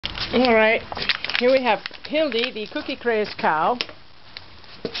Alright, here we have Hildy, the Cookie Craze cow,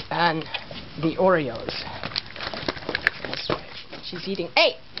 and the Oreos. That's right. She's eating.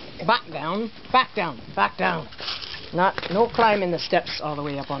 Hey! Back down, back down, back down. No climbing the steps all the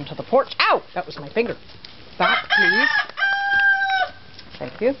way up onto the porch. Ow! That was my finger. Back, please.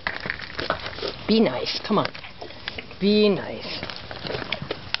 Thank you. Be nice. Come on. Be nice.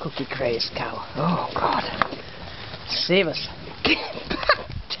 Cookie Craze cow. Oh, God. Save us.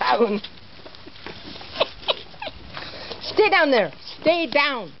 Down. Stay down there. Stay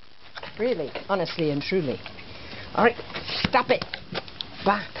down. Really, honestly and truly. Alright, stop it.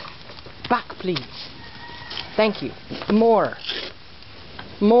 Back. Back, please. Thank you. More.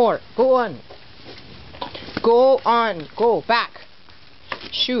 More. Go on. Go on. Go back.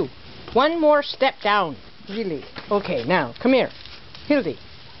 Shoo. One more step down. Really. Okay, now, come here. Hildy.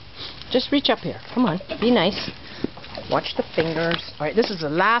 Just reach up here. Come on. Be nice. Watch the fingers. Alright, this is the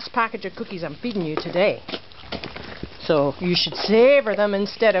last package of cookies I'm feeding you today. So you should savor them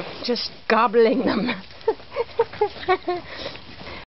instead of just gobbling them.